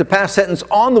condemn, to pass sentence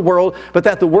on the world, but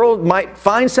that the world might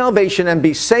find salvation and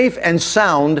be safe and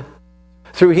sound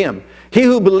through Him. He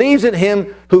who believes in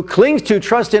Him, who clings to,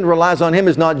 trusts in, relies on Him,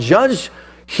 is not judged.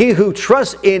 He who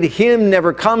trusts in Him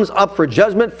never comes up for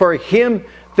judgment. For Him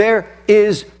there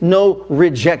is no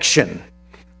rejection.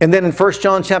 And then in 1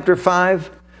 John chapter 5,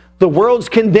 the world's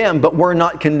condemned, but we're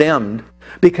not condemned,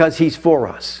 because He's for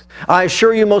us. I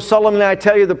assure you, most solemnly I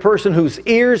tell you, the person whose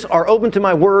ears are open to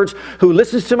my words, who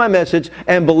listens to my message,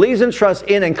 and believes and trusts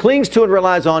in and clings to and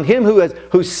relies on Him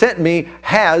who sent me,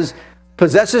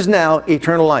 possesses now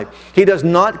eternal life. He does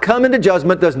not come into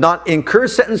judgment, does not incur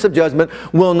sentence of judgment,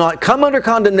 will not come under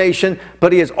condemnation,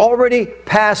 but he has already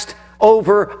passed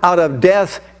over out of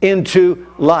death into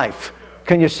life.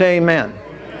 Can you say amen?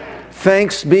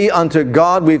 Thanks be unto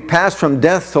God, we've passed from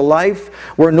death to life.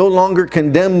 We're no longer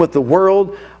condemned with the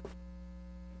world.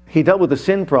 He dealt with the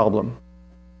sin problem,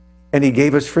 and He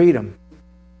gave us freedom.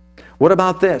 What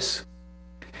about this?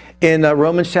 In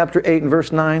Romans chapter 8 and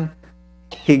verse 9,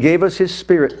 He gave us His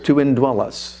Spirit to indwell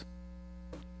us.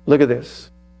 Look at this.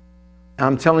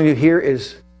 I'm telling you, here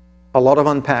is a lot of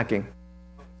unpacking,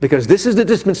 because this is the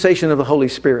dispensation of the Holy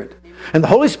Spirit. And the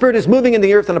Holy Spirit is moving in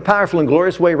the earth in a powerful and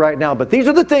glorious way right now. But these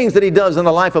are the things that He does in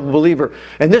the life of a believer.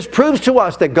 And this proves to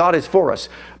us that God is for us.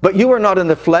 But you are not in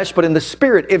the flesh, but in the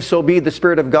Spirit, if so be the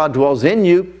Spirit of God dwells in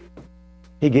you.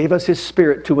 He gave us His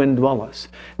Spirit to indwell us.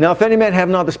 Now, if any man have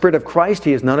not the Spirit of Christ,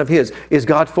 he is none of His. Is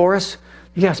God for us?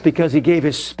 Yes, because He gave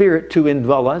His Spirit to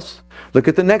indwell us. Look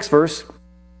at the next verse.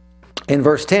 In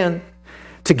verse 10,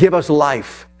 to give us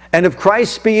life. And if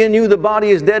Christ be in you, the body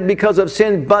is dead because of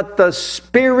sin, but the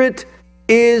Spirit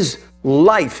is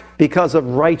life because of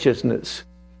righteousness.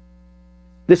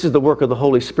 This is the work of the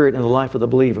Holy Spirit in the life of the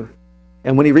believer.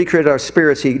 And when He recreated our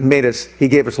spirits, He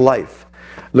gave us life.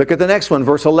 Look at the next one,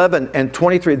 verse 11 and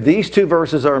 23. These 2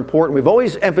 verses are important. We've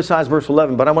always emphasized verse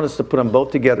 11, but I want us to put them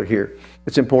both together here.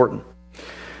 It's important.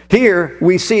 Here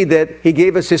we see that He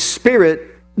gave us His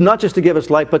Spirit, not just to give us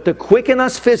life, but to quicken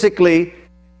us physically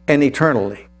and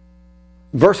eternally.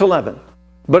 Verse 11,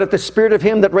 but if the Spirit of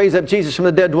Him that raised up Jesus from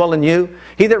the dead dwell in you,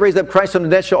 He that raised up Christ from the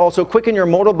dead shall also quicken your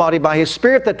mortal body by His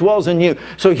Spirit that dwells in you.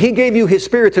 So He gave you His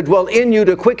Spirit to dwell in you,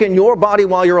 to quicken your body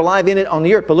while you're alive in it on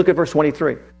the earth. But look at verse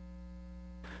 23.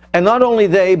 And not only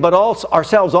they, but also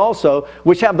ourselves also,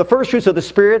 which have the first fruits of the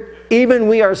Spirit, even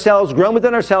we ourselves, grown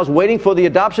within ourselves, waiting for the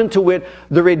adoption, to wit,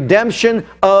 the redemption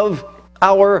of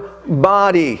our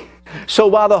body. So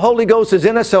while the Holy Ghost is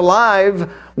in us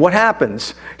alive, what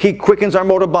happens? He quickens our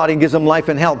mortal body and gives them life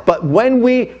and health. But when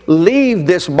we leave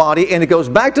this body and it goes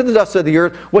back to the dust of the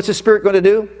earth, what's His Spirit going to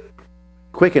do?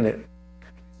 Quicken it.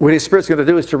 What His Spirit's going to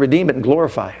do is to redeem it and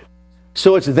glorify it.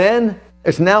 So it's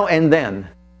now and then,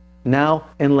 now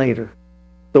and later.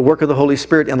 The work of the Holy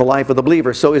Spirit in the life of the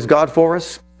believer. So is God for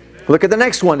us? Amen. Look at the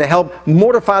next one, to help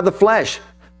mortify the flesh.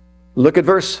 Look at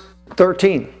verse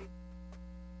 13.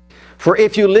 For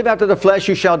if you live after the flesh,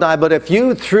 you shall die. But if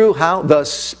you, through the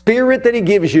Spirit that He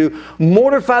gives you,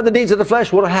 mortify the deeds of the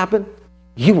flesh, what will happen?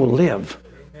 You will live.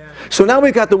 Amen. So now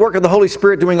we've got the work of the Holy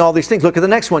Spirit doing all these things. Look at the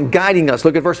next one, guiding us.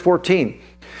 Look at verse 14.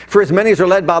 For as many as are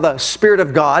led by the Spirit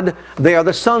of God, they are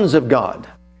the sons of God.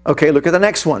 Okay, look at the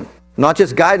next one. Not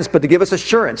just guidance, but to give us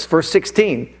assurance. Verse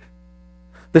 16.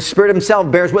 The Spirit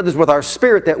himself bears witness with our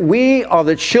spirit that we are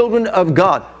the children of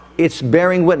God. It's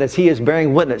bearing witness. He is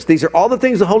bearing witness. These are all the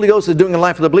things the Holy Ghost is doing in the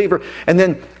life of the believer. And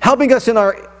then helping us in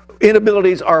our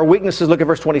inabilities, our weaknesses. Look at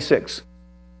verse 26.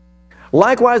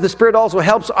 Likewise, the Spirit also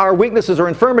helps our weaknesses or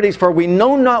infirmities, for we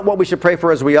know not what we should pray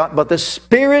for as we ought, but the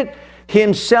Spirit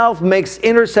himself makes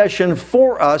intercession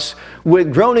for us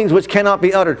with groanings which cannot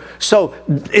be uttered. So,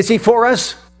 is he for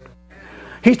us?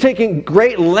 He's taking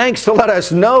great lengths to let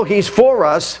us know he's for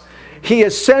us. He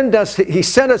sent us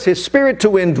his Spirit to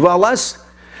indwell us,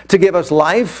 to give us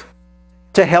life,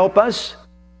 to help us,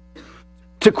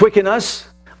 to quicken us.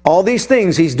 All these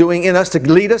things he's doing in us to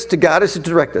lead us, to guide us, to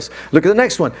direct us. Look at the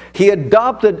next one. He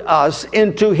adopted us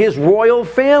into his royal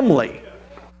family.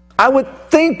 I would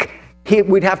think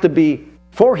we'd have to be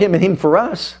for him and him for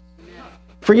us.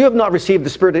 For you have not received the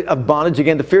spirit of bondage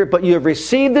again to fear, but you have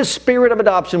received the Spirit of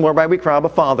adoption, whereby we cry, Abba,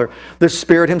 Father. The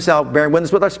Spirit himself bearing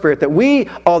witness with our spirit that we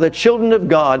are the children of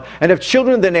God, and if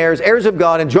children then heirs, heirs of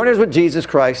God, and joint heirs with Jesus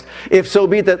Christ, if so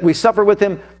be that we suffer with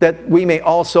him, that we may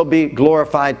also be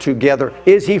glorified together.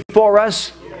 Is he for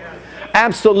us?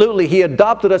 Absolutely. He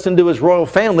adopted us into his royal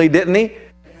family, didn't he?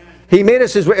 He made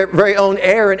us his very own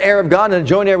heir and heir of God and a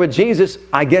joint heir with Jesus.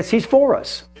 I guess he's for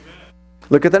us.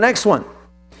 Look at the next one.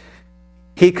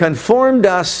 He conformed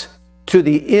us to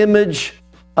the image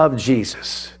of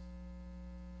Jesus.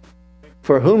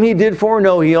 For whom he did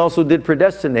foreknow, he also did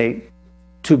predestinate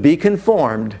to be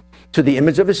conformed to the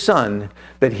image of his Son,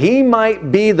 that he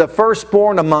might be the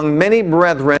firstborn among many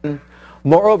brethren.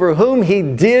 Moreover, whom he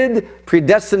did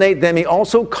predestinate, them he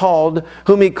also called.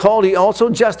 Whom he called, he also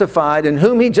justified. And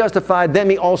whom he justified, them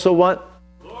he also what?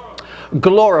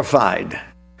 Glorified.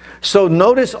 So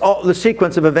notice all the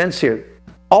sequence of events here.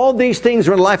 All these things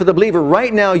are in the life of the believer.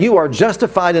 Right now, you are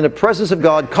justified in the presence of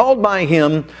God, called by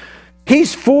him.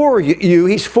 He's for you.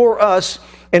 He's for us.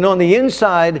 And on the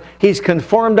inside, he's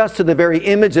conformed us to the very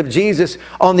image of Jesus.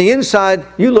 On the inside,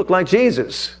 you look like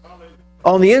Jesus.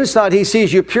 On the inside, he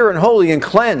sees you pure and holy and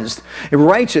cleansed and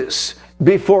righteous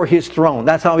before his throne.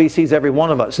 That's how he sees every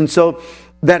one of us. And so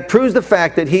that proves the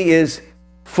fact that he is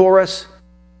for us.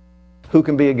 Who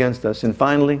can be against us? And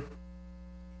finally,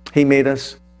 he made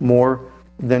us more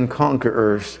than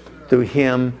conquerors through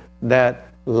him that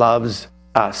loves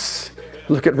us.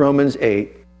 Look at Romans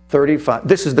 8:35.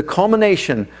 This is the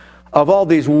culmination of all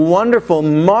these wonderful,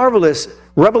 marvelous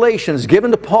revelations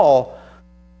given to Paul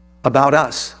about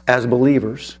us as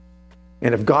believers.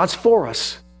 And if God's for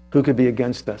us, who could be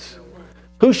against us?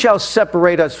 Who shall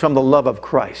separate us from the love of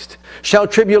Christ? Shall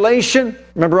tribulation,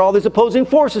 remember all these opposing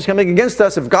forces coming against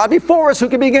us. If God be for us, who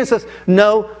can be against us?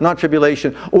 No, not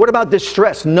tribulation. Or what about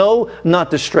distress? No, not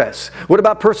distress. What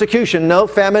about persecution? No.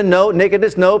 Famine? No.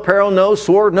 Nakedness? No. Peril? No.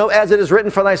 Sword? No. As it is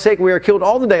written, for thy sake we are killed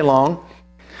all the day long.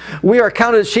 We are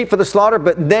counted as sheep for the slaughter,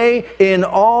 but they, in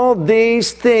all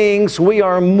these things, we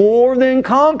are more than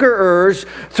conquerors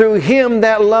through him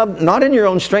that loved, not in your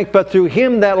own strength, but through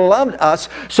him that loved us.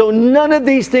 So none of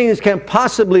these things can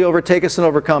possibly overtake us and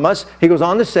overcome us. He goes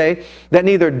on to say that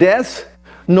neither death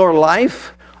nor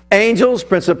life, angels,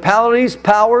 principalities,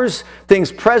 powers, things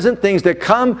present, things that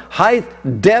come, height,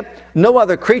 depth, no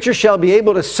other creature shall be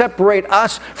able to separate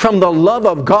us from the love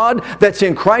of God that's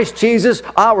in Christ Jesus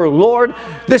our Lord.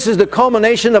 This is the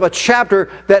culmination of a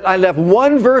chapter that I left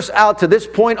one verse out to this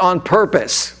point on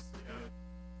purpose,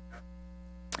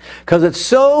 because it's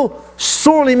so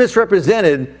sorely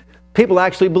misrepresented, people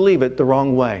actually believe it the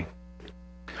wrong way.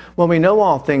 Well, we know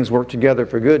all things work together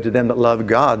for good to them that love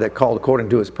God, that called according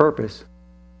to his purpose.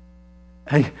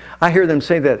 I hear them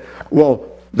say that, well,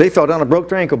 they fell down and broke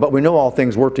their ankle, but we know all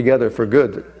things work together for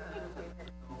good.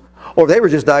 Or they were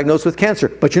just diagnosed with cancer,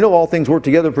 but you know all things work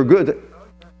together for good.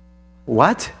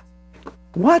 What?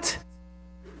 What?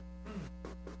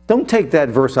 Don't take that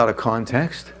verse out of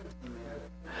context.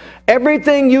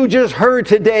 Everything you just heard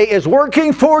today is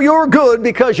working for your good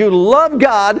because you love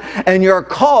God and you're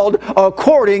called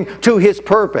according to his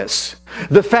purpose.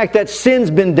 The fact that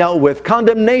sin's been dealt with,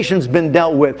 condemnation's been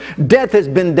dealt with, death has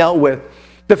been dealt with,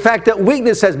 the fact that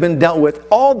weakness has been dealt with,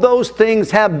 all those things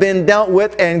have been dealt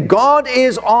with, and God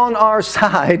is on our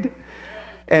side.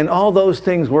 And all those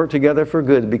things work together for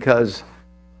good because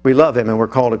we love him and we're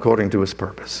called according to his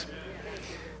purpose.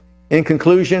 In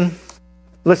conclusion,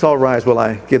 let's all rise while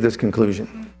I give this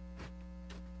conclusion.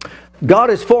 God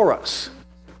is for us.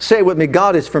 Say it with me,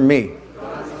 God is for me.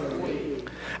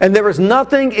 And there is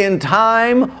nothing in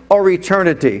time or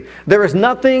eternity. There is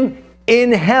nothing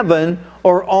in heaven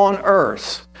or on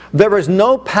earth. There is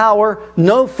no power,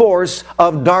 no force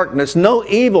of darkness, no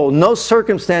evil, no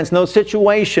circumstance, no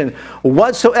situation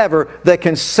whatsoever that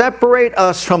can separate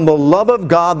us from the love of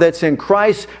God that's in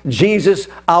Christ Jesus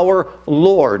our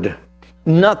Lord.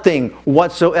 Nothing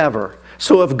whatsoever.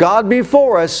 So if God be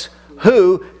for us,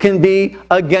 who can be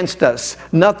against us?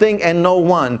 Nothing and no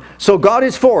one. So God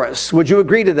is for us. Would you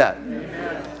agree to that?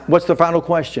 Amen. What's the final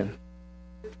question?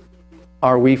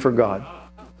 Are we for God?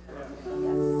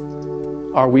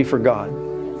 Are we for God?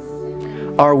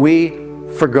 Are we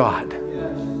for God?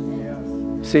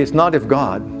 See, it's not if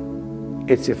God,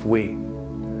 it's if we.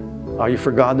 Are you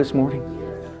for God this morning?